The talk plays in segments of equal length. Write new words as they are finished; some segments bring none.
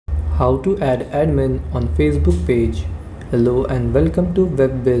How to add admin on Facebook page. Hello and welcome to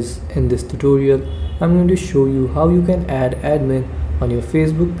Whizz. In this tutorial, I'm going to show you how you can add admin on your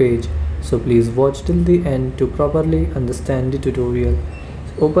Facebook page. So please watch till the end to properly understand the tutorial.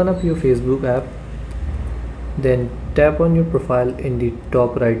 So open up your Facebook app, then tap on your profile in the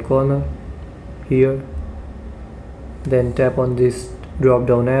top right corner here. Then tap on this drop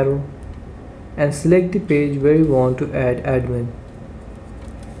down arrow and select the page where you want to add admin.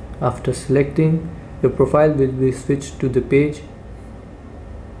 After selecting, your profile will be switched to the page.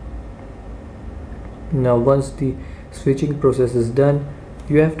 Now once the switching process is done,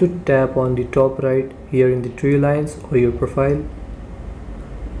 you have to tap on the top right here in the three lines or your profile.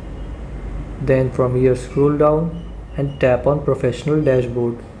 Then from here scroll down and tap on professional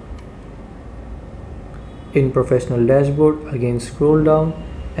dashboard. In professional dashboard, again scroll down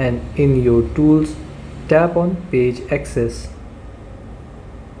and in your tools tap on page access.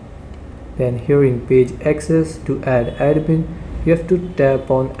 Then here in page access, to add admin, you have to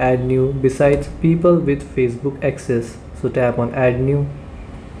tap on add new besides people with Facebook access. So tap on add new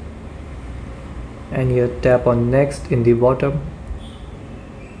and here tap on next in the bottom.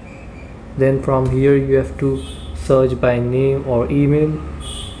 Then from here you have to search by name or email.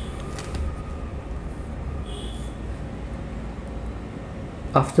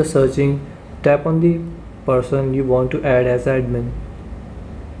 After searching, tap on the person you want to add as admin.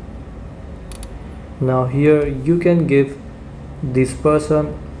 Now here you can give this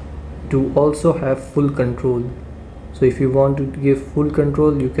person to also have full control. So if you want to give full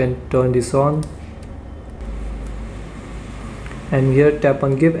control, you can turn this on and here tap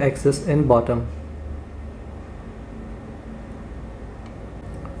on give access in bottom.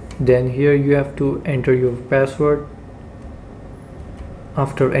 Then here you have to enter your password.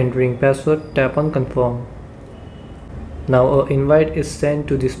 After entering password, tap on confirm. Now an invite is sent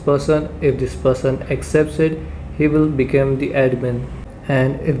to this person. If this person accepts it, he will become the admin,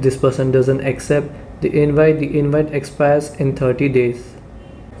 and if this person doesn't accept the invite expires in 30 days.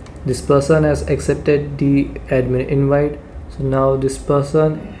 This person has accepted the admin invite, so now this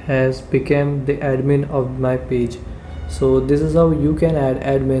person has become the admin of my page. So this is how you can add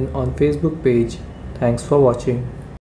admin on Facebook page. Thanks for watching.